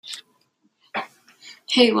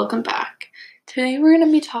Hey, welcome back. Today we're going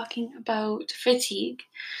to be talking about fatigue.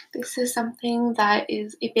 This is something that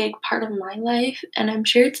is a big part of my life, and I'm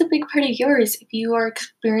sure it's a big part of yours if you are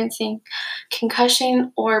experiencing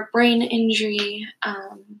concussion or brain injury,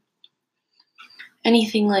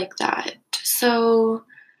 anything like that. So,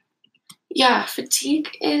 yeah, fatigue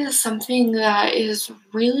is something that is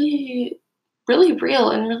really, really real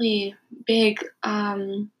and really big.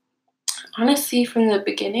 Honestly, from the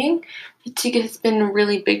beginning, fatigue has been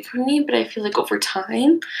really big for me, but I feel like over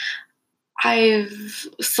time, I've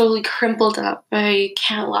slowly crumpled up. I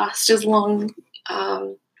can't last as long.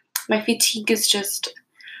 My fatigue is just,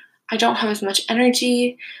 I don't have as much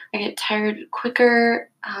energy. I get tired quicker,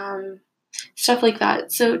 stuff like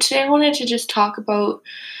that. So today I wanted to just talk about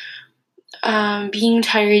being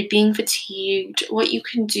tired, being fatigued, what you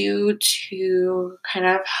can do to kind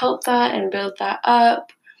of help that and build that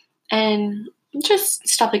up, and just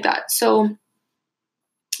stuff like that. So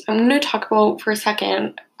I'm going to talk about for a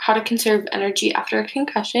second how to conserve energy after a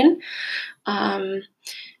concussion. Um,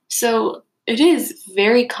 so it is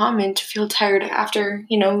very common to feel tired after,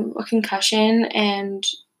 a concussion and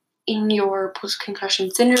in your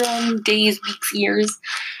post-concussion syndrome, days, weeks, years,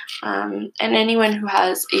 and anyone who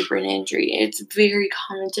has a brain injury, it's very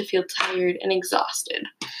common to feel tired and exhausted.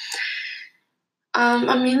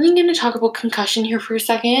 I'm mainly going to talk about concussion here for a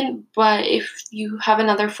second, but if you have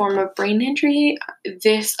another form of brain injury,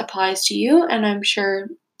 this applies to you, and I'm sure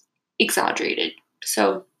exaggerated.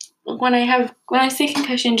 So when I say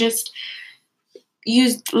concussion, just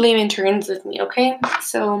use layman terms with me, okay?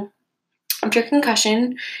 So after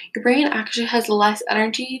concussion, your brain actually has less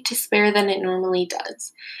energy to spare than it normally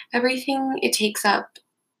does. It takes up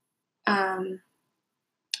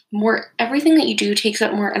everything that you do takes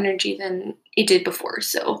up more energy than it did before.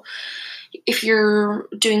 So if you're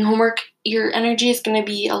doing homework, your energy is going to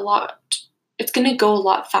be it's going to go a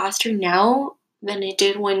lot faster now than it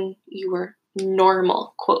did when you were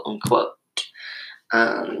normal, quote unquote.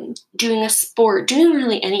 Doing a sport, doing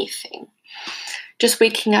really anything, just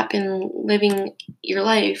waking up and living your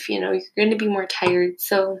life, you're going to be more tired.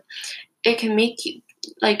 So it can make you,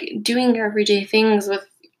 like, doing everyday things with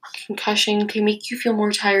concussion can make you feel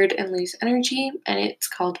more tired and lose energy, and it's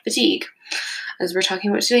called fatigue, as we're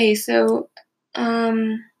talking about today. So,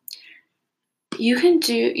 you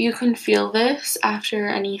can feel this after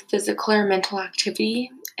any physical or mental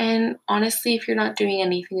activity, and honestly, if you're not doing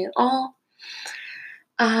anything at all,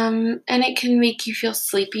 and it can make you feel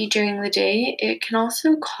sleepy during the day. It can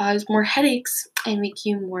also cause more headaches and make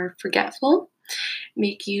you more forgetful,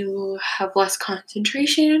 make you have less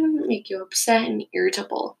concentration, make you upset and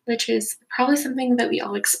irritable, which is probably something that we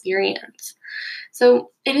all experience.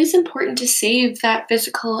 So it is important to save that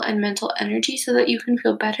physical and mental energy so that you can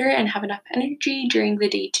feel better and have enough energy during the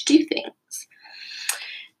day to do things.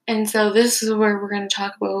 And so this is where we're going to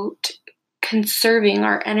talk about conserving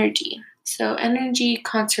our energy. So energy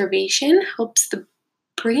conservation helps the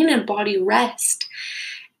brain and body rest,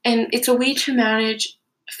 and it's a way to manage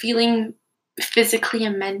feeling physically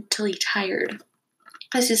and mentally tired.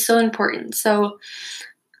 This is so important. So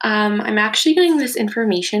I'm actually getting this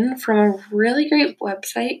information from a really great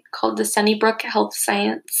website called the Sunnybrook Health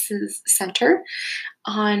Sciences Center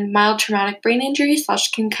on mild traumatic brain injury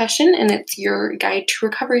 / concussion, and it's your guide to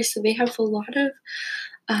recovery. So they have a lot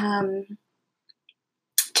of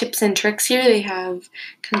tips and tricks here. They have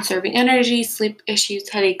conserving energy, sleep issues,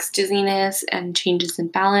 headaches, dizziness, and changes in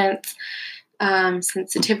balance,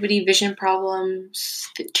 sensitivity, vision problems,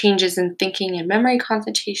 changes in thinking and memory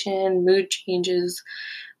concentration, mood changes,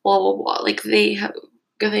 blah, blah, blah. Like they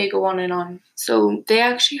go on and on. So they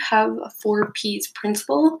actually have a 4 P's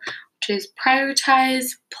principle, which is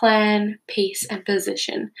prioritize, plan, pace, and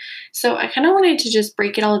position. So I kind of wanted to just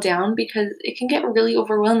break it all down because it can get really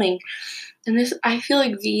overwhelming. And I feel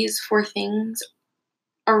like these 4 things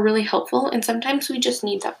are really helpful, and sometimes we just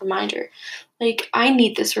need that reminder. Like, I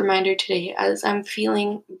need this reminder today as I'm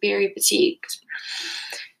feeling very fatigued.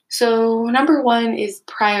 So, number 1 is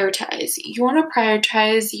prioritize. You want to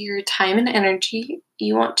prioritize your time and energy.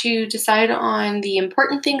 You want to decide on the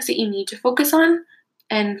important things that you need to focus on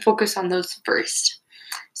and focus on those first.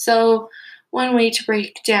 So, one way to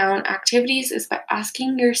break down activities is by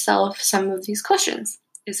asking yourself some of these questions.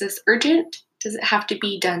 Is this urgent? Does it have to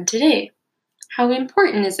be done today? How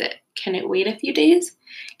important is it? Can it wait a few days?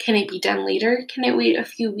 Can it be done later? Can it wait a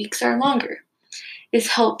few weeks or longer? Is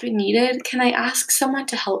help needed? Can I ask someone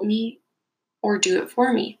to help me or do it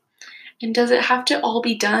for me? And does it have to all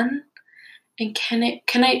be done? And can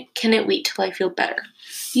it wait till I feel better?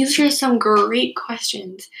 These are some great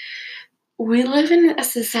questions. We live in a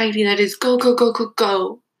society that is go, go, go, go,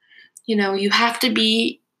 go. You have to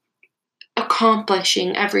be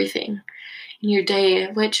accomplishing everything in your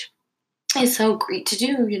day, which is so great to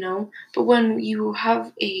do. But when you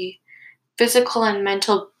have a physical and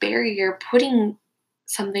mental barrier putting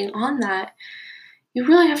something on that, you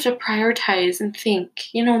really have to prioritize and think,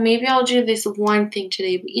 maybe I'll do this one thing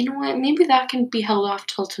today, but you know what? Maybe that can be held off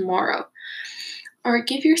till tomorrow. Or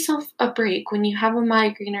give yourself a break when you have a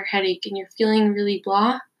migraine or headache and you're feeling really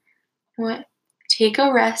blah. What? Take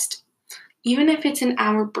a rest, even if it's an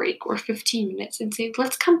hour break or 15 minutes, and say,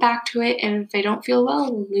 let's come back to it. And if I don't feel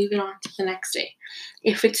well, we'll move it on to the next day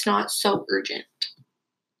if it's not so urgent.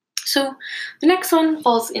 So the next one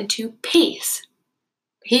falls into pace.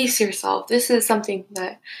 Pace yourself. This is something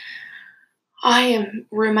that I am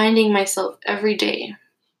reminding myself every day.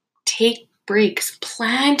 Take breaks.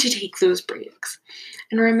 Plan to take those breaks.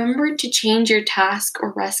 And remember to change your task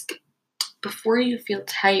or rest before you feel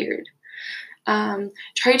tired.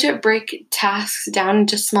 Try to break tasks down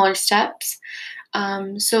into smaller steps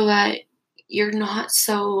so that you're not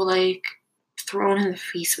so thrown in the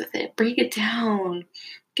face with it. Break it down.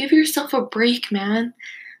 Give yourself a break, man.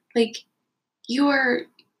 You are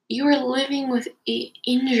living with an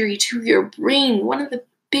injury to your brain, one of the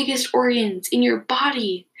biggest organs in your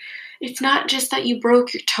body. It's not just that you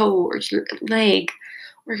broke your toe or your leg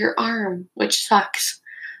or your arm, which sucks,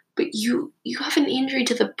 but you have an injury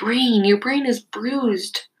to the brain. Your brain is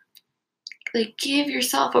bruised. Give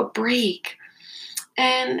yourself a break.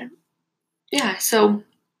 And yeah, so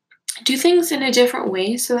do things in a different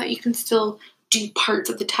way so that you can still do parts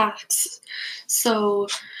of the tasks. So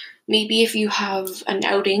maybe if you have an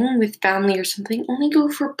outing with family or something, only go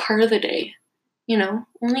for part of the day. You don't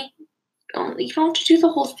have to do the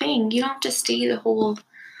whole thing. You don't have to stay the whole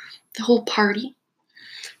party.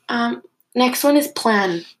 Next one is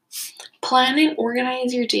plan. Plan and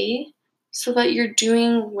organize your day so that you're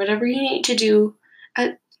doing whatever you need to do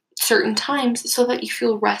at certain times so that you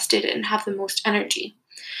feel rested and have the most energy.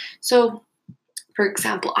 So, for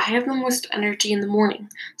example, I have the most energy in the morning.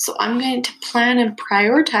 So I'm going to plan and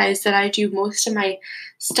prioritize that I do most of my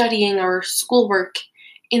studying or schoolwork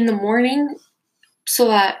in the morning so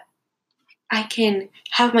that I can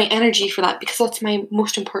have my energy for that, because that's my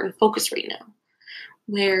most important focus right now.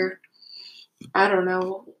 Where, I don't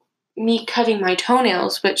know, me cutting my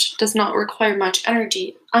toenails, which does not require much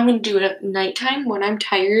energy, I'm going to do it at nighttime when I'm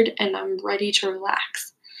tired and I'm ready to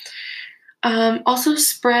relax. Also,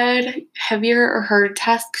 spread heavier or harder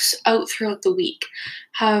tasks out throughout the week.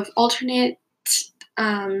 Have alternate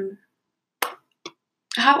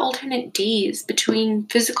days between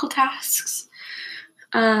physical tasks,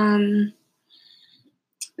 and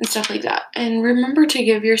stuff like that. And remember to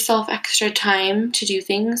give yourself extra time to do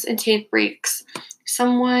things and take breaks.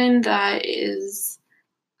 Someone that is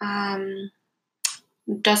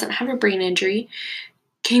doesn't have a brain injury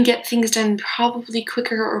can get things done probably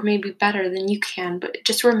quicker or maybe better than you can, but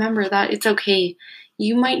just remember that it's okay.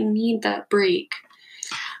 You might need that break.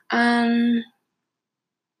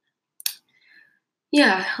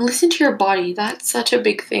 Yeah, listen to your body. That's such a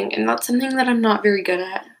big thing, and that's something that I'm not very good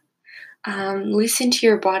at. Listen to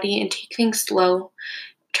your body and take things slow.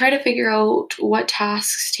 Try to figure out what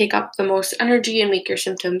tasks take up the most energy and make your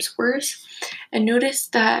symptoms worse, and notice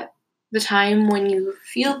that the time when you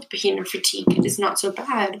feel the pain or fatigue is not so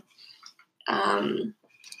bad,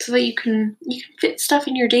 so that you can fit stuff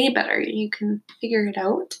in your day better. You can figure it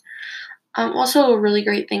out. Also, a really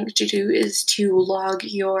great thing to do is to log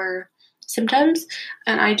your symptoms,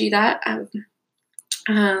 and I do that.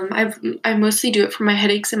 I mostly do it for my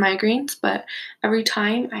headaches and migraines, but every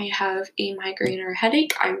time I have a migraine or a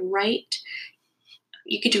headache, I write.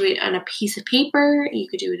 You could do it on a piece of paper, you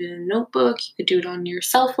could do it in a notebook, you could do it on your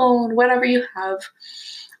cell phone, whatever you have.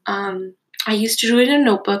 I used to do it in a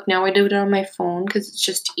notebook, now I do it on my phone because it's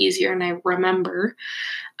just easier and I remember.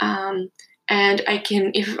 And I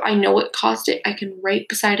can, if I know what caused it, I can write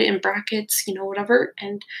beside it in brackets, whatever.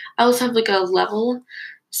 And I also have a level,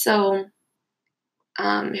 so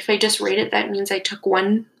if I just rate it, that means I took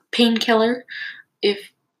one painkiller.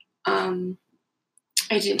 If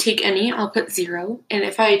I didn't take any, I'll put 0. And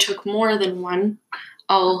if I took more than one,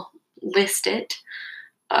 I'll list it.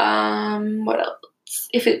 What else?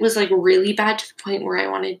 If it was really bad to the point where I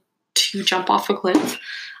wanted to jump off a cliff,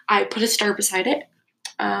 I put a star beside it.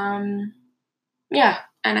 Yeah,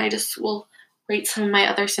 and I just will rate some of my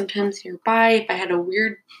other symptoms nearby. If I had a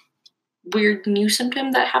weird new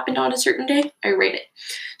symptom that happened on a certain day, I rate it.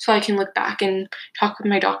 So I can look back and talk with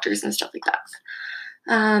my doctors and stuff like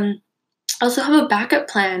that. Also have a backup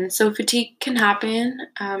plan. So fatigue can happen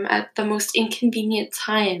at the most inconvenient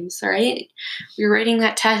times, right? You're writing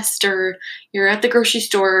that test, or you're at the grocery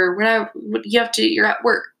store, or whatever. You're at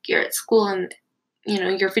work, you're at school, and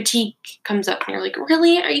your fatigue comes up, and you're like,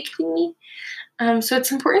 really? Are you kidding me? So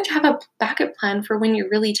it's important to have a backup plan for when you're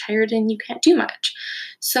really tired and you can't do much.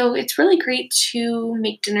 So it's really great to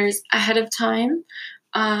make dinners ahead of time.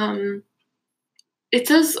 Um, it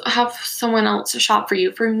does have someone else shop for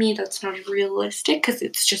you. For me, that's not realistic because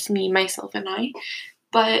it's just me, myself, and I.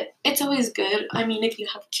 But it's always good. I mean, if you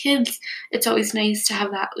have kids, it's always nice to have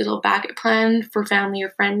that little backup plan for family or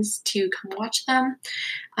friends to come watch them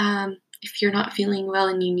if you're not feeling well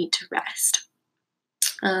and you need to rest.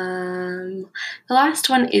 Um, the last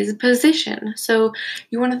one is position. So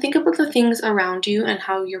you want to think about the things around you and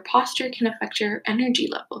how your posture can affect your energy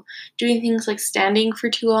level. Doing things like standing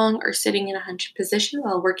for too long or sitting in a hunched position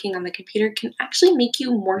while working on the computer can actually make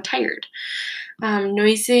you more tired.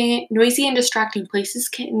 Noisy and distracting places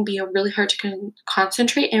can be really hard to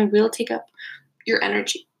concentrate and will take up your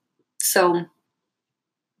energy. So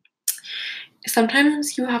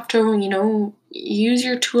sometimes you have to, use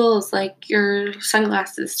your tools like your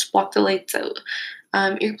sunglasses to block the lights out,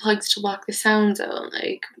 earplugs to block the sounds out,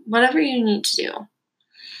 like whatever you need to do.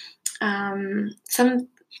 Some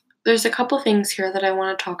There's a couple things here that I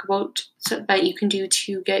want to talk about so that you can do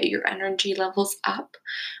to get your energy levels up,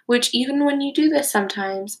 which even when you do this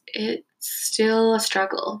sometimes it's still a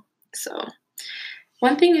struggle. So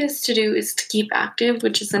one thing is to keep active,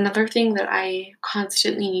 which is another thing that I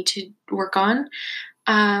constantly need to work on.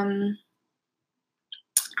 Um,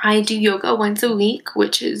 I do yoga once a week,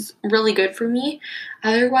 which is really good for me.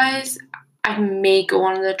 Otherwise, I may go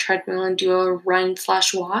on the treadmill and do a run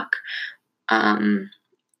slash walk. Um,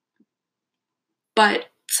 but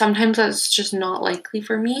sometimes that's just not likely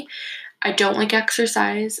for me. I don't like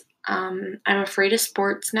exercise. I'm afraid of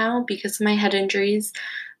sports now because of my head injuries.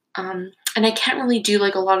 And I can't really do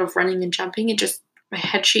like a lot of running and jumping. My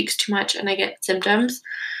head shakes too much and I get symptoms.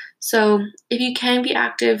 So if you can be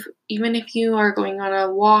active, even if you are going on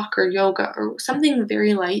a walk or yoga or something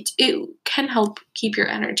very light, it can help keep your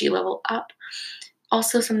energy level up.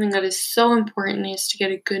 Also, something that is so important is to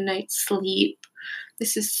get a good night's sleep.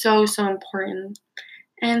 This is so, so important.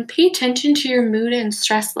 And pay attention to your mood and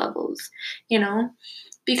stress levels, you know,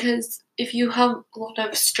 because if you have a lot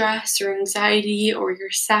of stress or anxiety or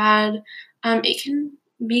you're sad, it can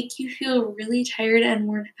make you feel really tired and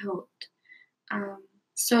worn out. Um,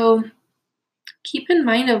 so keep in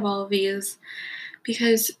mind of all of these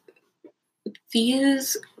because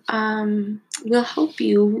these will help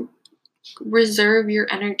you reserve your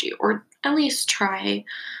energy or at least try.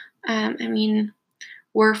 I mean,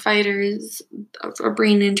 war fighters, a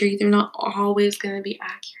brain injury, they're not always going to be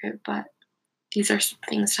accurate, but these are some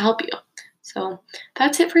things to help you. So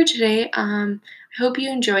that's it for today. I hope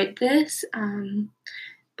you enjoyed this,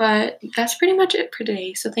 but that's pretty much it for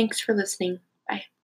today. So thanks for listening. Bye.